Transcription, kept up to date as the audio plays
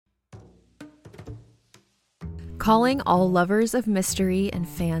Calling all lovers of mystery and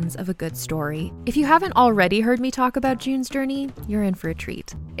fans of a good story. If you haven't already heard me talk about June's Journey, you're in for a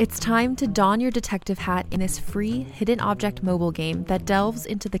treat. It's time to don your detective hat in this free hidden object mobile game that delves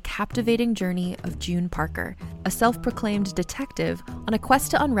into the captivating journey of June Parker, a self-proclaimed detective on a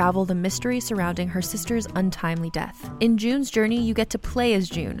quest to unravel the mystery surrounding her sister's untimely death. In June's Journey, you get to play as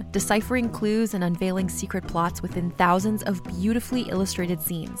June, deciphering clues and unveiling secret plots within thousands of beautifully illustrated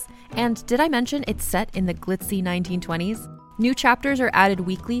scenes. And did I mention it's set in the glitzy 1920s? New chapters are added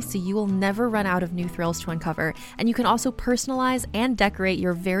weekly, so you will never run out of new thrills to uncover, and you can also personalize and decorate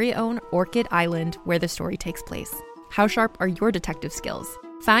your very own Orchid Island where the story takes place. How sharp are your detective skills?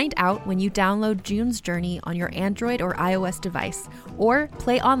 Find out when you download June's Journey on your Android or iOS device, or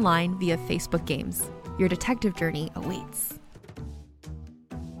play online via Facebook Games. Your detective journey awaits.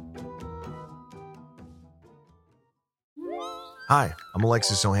 Hi, I'm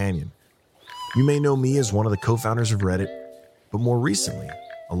Alexis Ohanian. You may know me as one of the co-founders of Reddit, but more recently,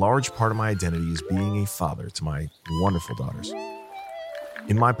 a large part of my identity is being a father to my wonderful daughters.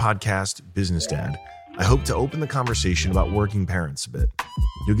 In my podcast, Business Dad, I hope to open the conversation about working parents a bit.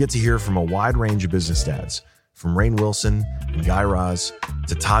 You'll get to hear from a wide range of business dads, from Rainn Wilson and Guy Raz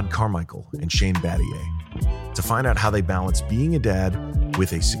to Todd Carmichael and Shane Battier, to find out how they balance being a dad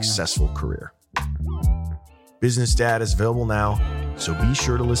with a successful career. Business Dad is available now, so be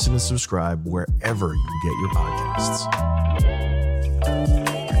sure to listen and subscribe wherever you get your podcasts.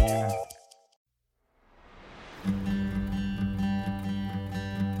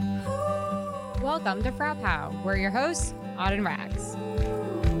 Welcome to Frau Pow. We're your hosts, Odd and Rags.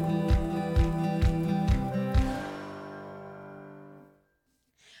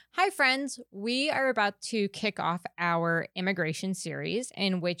 Hi, friends. We are about to kick off our immigration series,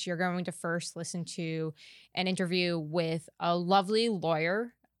 in which you're going to first listen to an interview with a lovely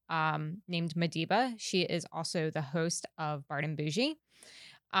lawyer named Madiba. She is also the host of Bard and Bougie.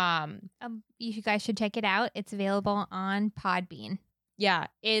 You guys should check it out. It's available on Podbean. Yeah,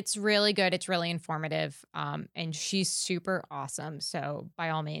 it's really good. It's really informative. And she's super awesome. So by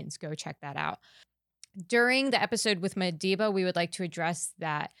all means, go check that out. During the episode with Madiba, we would like to address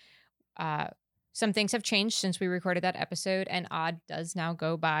that some things have changed since we recorded that episode, and Odd does now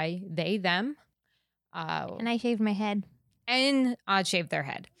go by they, them. And I shaved my head. And Odd shaved their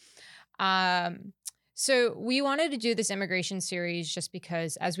head. So we wanted to do this immigration series just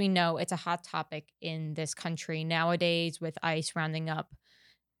because, as we know, it's a hot topic in this country nowadays, with ICE rounding up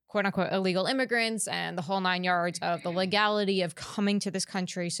quote unquote illegal immigrants and the whole 9 yards of the legality of coming to this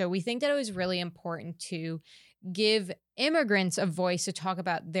country. So we think that it was really important to give immigrants a voice to talk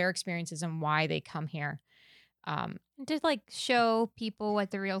about their experiences and why they come here. Just like show people what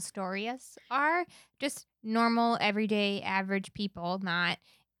the real stories are. Just normal, everyday, average people, not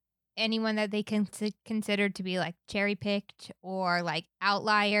anyone that they can consider to be like cherry picked or like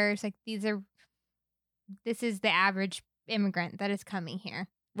outliers. Like this is the average immigrant that is coming here.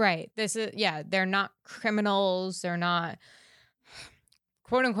 Right. They're not criminals. They're not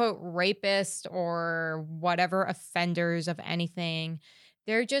quote unquote rapists or whatever offenders of anything.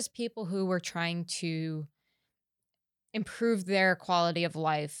 They're just people who were trying to improve their quality of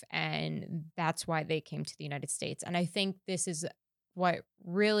life. And that's why they came to the United States. And I think this is what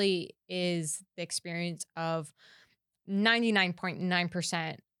really is the experience of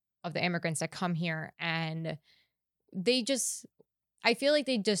 99.9% of the immigrants that come here. And I feel like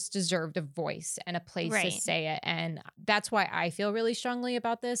they just deserved a voice and a place to say it. And that's why I feel really strongly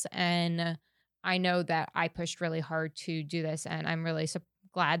about this. And I know that I pushed really hard to do this. And I'm really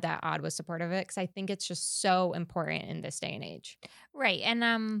glad that Odd was supportive of it, because I think it's just so important in this day and age. Right.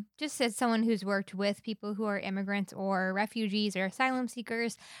 And just as someone who's worked with people who are immigrants or refugees or asylum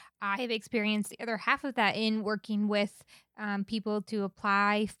seekers, I have experienced the other half of that in working with people to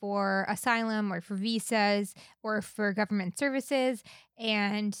apply for asylum or for visas or for government services.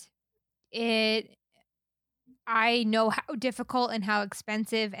 And I know how difficult and how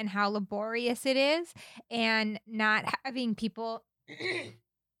expensive and how laborious it is, and not having people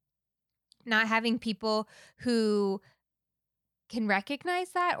who can recognize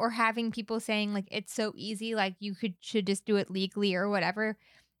that, or having people saying like it's so easy, like you should just do it legally or whatever.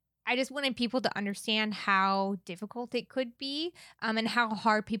 I just wanted people to understand how difficult it could be, and how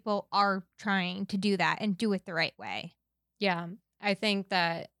hard people are trying to do that and do it the right way. Yeah, I think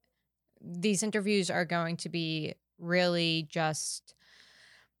that these interviews are going to be really just,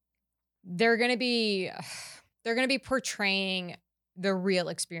 they're going to be portraying the real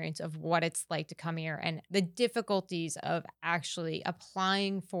experience of what it's like to come here and the difficulties of actually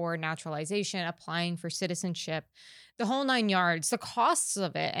applying for naturalization, applying for citizenship, the whole 9 yards, the costs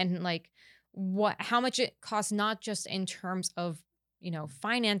of it, and like how much it costs, not just in terms of,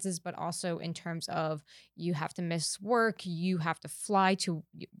 finances, but also in terms of you have to miss work, you have to fly to,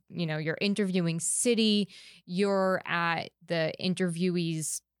 your interviewing city, you're at the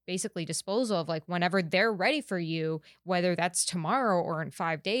interviewee's basically disposal of like whenever they're ready for you, whether that's tomorrow or in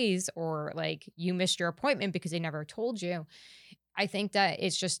 5 days, or like you missed your appointment because they never told you. I think that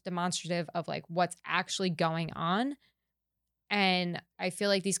it's just demonstrative of like what's actually going on. And I feel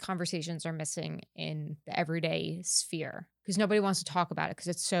like these conversations are missing in the everyday sphere because nobody wants to talk about it because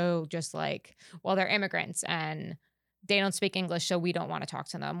it's so just like, well, they're immigrants and they don't speak English, so we don't want to talk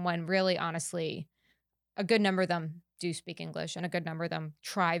to them. When really, honestly, a good number of them do speak English and a good number of them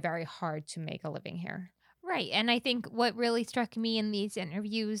try very hard to make a living here. Right. And I think what really struck me in these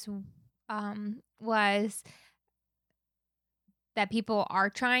interviews was that people are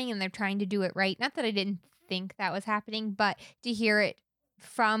trying and they're trying to do it right. Not that I didn't think that was happening, but to hear it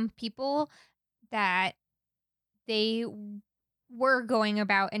from people that they were going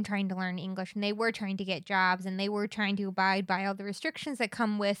about and trying to learn English and they were trying to get jobs and they were trying to abide by all the restrictions that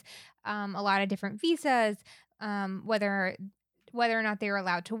come with a lot of different visas, whether or not they were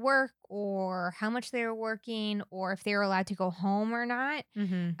allowed to work or how much they were working or if they were allowed to go home or not.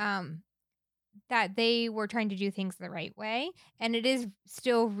 That they were trying to do things the right way. And it is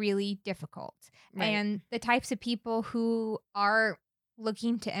still really difficult. Right. And the types of people who are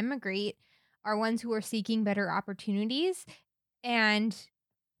looking to immigrate are ones who are seeking better opportunities. And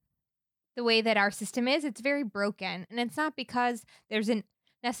the way that our system is, it's very broken. And it's not because there's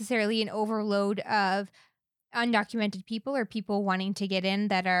necessarily an overload of undocumented people or people wanting to get in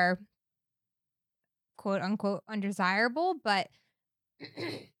that are quote unquote undesirable, but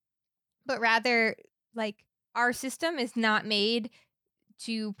rather like our system is not made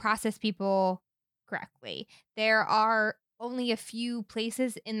to process people correctly. There are only a few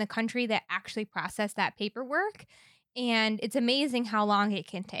places in the country that actually process that paperwork. And it's amazing how long it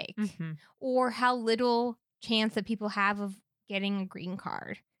can take or how little chance that people have of getting a green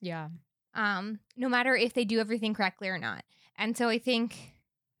card. Yeah. No matter if they do everything correctly or not. And so I think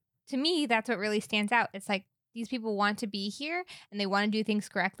to me, that's what really stands out. It's like these people want to be here and they want to do things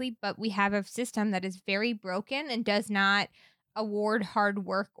correctly, but we have a system that is very broken and does not award hard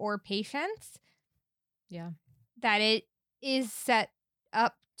work or patience. Yeah. That it is set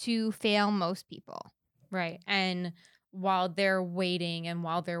up to fail most people. Right. And while they're waiting and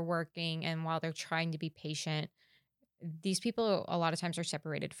while they're working and while they're trying to be patient, these people a lot of times are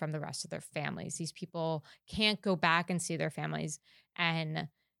separated from the rest of their families. These people can't go back and see their families. And,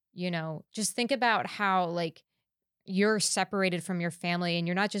 just think about how like you're separated from your family, and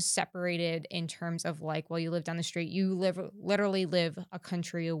you're not just separated in terms of like, well, you live down the street, you literally live a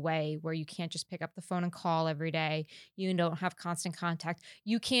country away where you can't just pick up the phone and call every day. You don't have constant contact.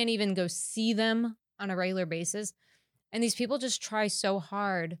 You can't even go see them on a regular basis. And these people just try so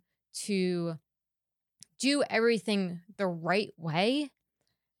hard to do everything the right way,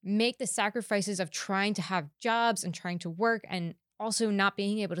 make the sacrifices of trying to have jobs and trying to work and also not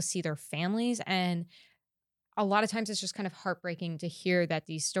being able to see their families. And a lot of times it's just kind of heartbreaking to hear that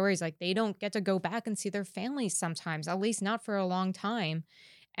these stories, like they don't get to go back and see their families sometimes, at least not for a long time.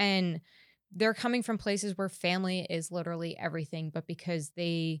 And they're coming from places where family is literally everything, but because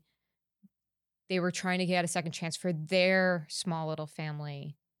they were trying to get a second chance for their small little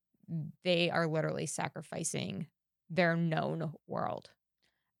family, they are literally sacrificing their known world.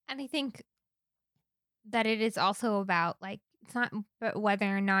 And I think that it is also about like, it's not but whether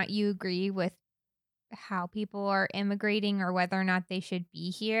or not you agree with how people are immigrating or whether or not they should be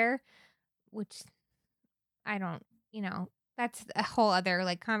here, which I don't, that's a whole other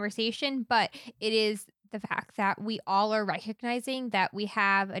like conversation, but it is the fact that we all are recognizing that we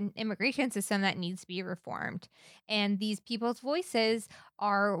have an immigration system that needs to be reformed. And these people's voices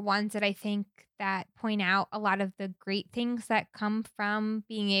are ones that I think that point out a lot of the great things that come from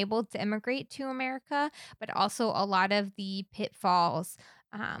being able to immigrate to America, but also a lot of the pitfalls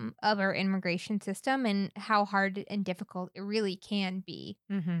of our immigration system and how hard and difficult it really can be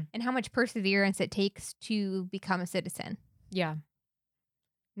and how much perseverance it takes to become a citizen. Yeah.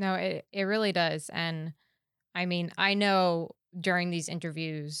 No, it really does. And I mean, I know during these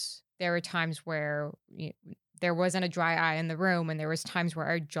interviews, there were times where there wasn't a dry eye in the room, and there was times where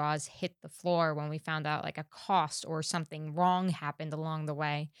our jaws hit the floor when we found out like a cost or something wrong happened along the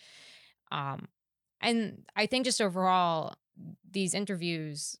way. And I think just overall, these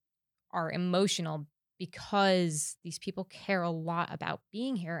interviews are emotional because these people care a lot about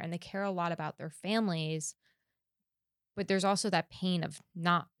being here and they care a lot about their families. But there's also that pain of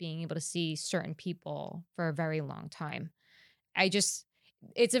not being able to see certain people for a very long time.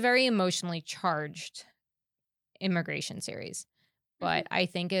 it's a very emotionally charged immigration series, but I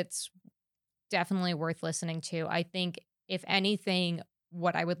think it's definitely worth listening to. I think if anything,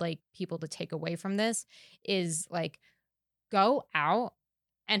 what I would like people to take away from this is like, go out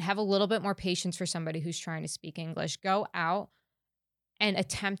and have a little bit more patience for somebody who's trying to speak English. Go out and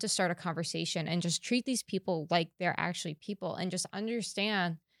attempt to start a conversation and just treat these people like they're actually people, and just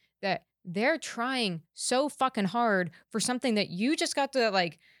understand that they're trying so fucking hard for something that you just got to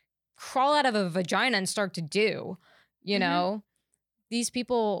like crawl out of a vagina and start to do. You know, these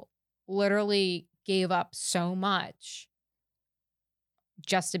people literally gave up so much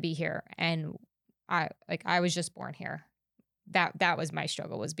just to be here. And I was just born here. That was my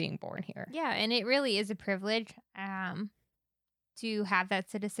struggle, was being born here. Yeah, and it really is a privilege to have that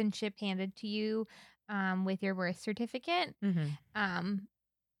citizenship handed to you with your birth certificate.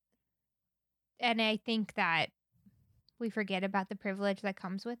 And I think that we forget about the privilege that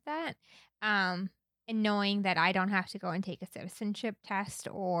comes with that. And knowing that I don't have to go and take a citizenship test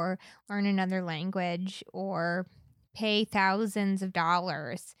or learn another language or pay thousands of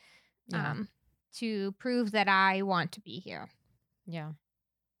dollars to prove that I want to be here. Yeah.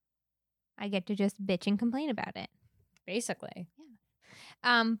 I get to just bitch and complain about it. Basically.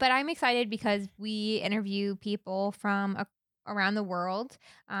 Yeah. But I'm excited because we interview people from around the world,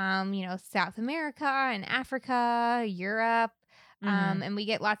 South America and Africa, Europe, and we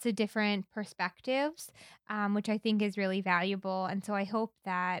get lots of different perspectives, which I think is really valuable. And so I hope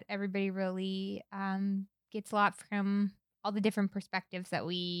that everybody really gets a lot from all the different perspectives that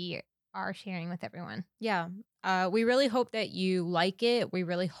we are sharing with everyone. Yeah. We really hope that you like it. We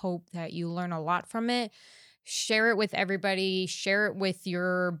really hope that you learn a lot from it. Share it with everybody. Share it with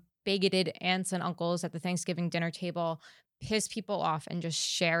your bigoted aunts and uncles at the Thanksgiving dinner table. Piss people off and just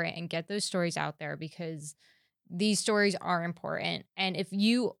share it and get those stories out there, because these stories are important. And if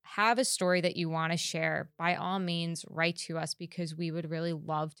you have a story that you want to share, by all means, write to us, because we would really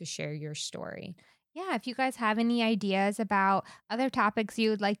love to share your story. Yeah, if you guys have any ideas about other topics you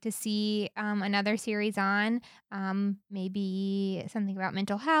would like to see another series on, maybe something about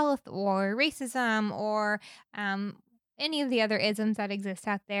mental health or racism or any of the other isms that exist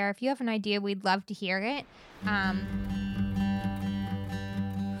out there, if you have an idea, we'd love to hear it.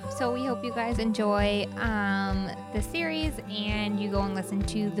 So we hope you guys enjoy the series, and you go and listen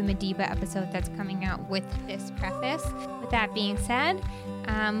to the Madiba episode that's coming out with this preface. With that being said,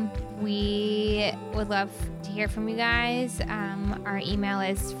 we would love to hear from you guys. Our email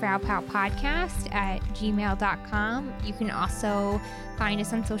is frowpalpodcast@gmail.com. You can also find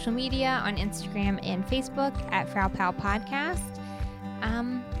us on social media on Instagram and Facebook at frowpalpodcast.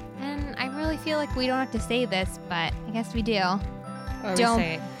 And I really feel like we don't have to say this, but I guess we do. Don't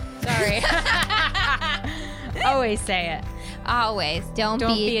say it. Sorry. Always say it. Always. Don't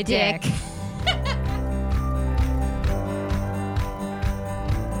be a dick.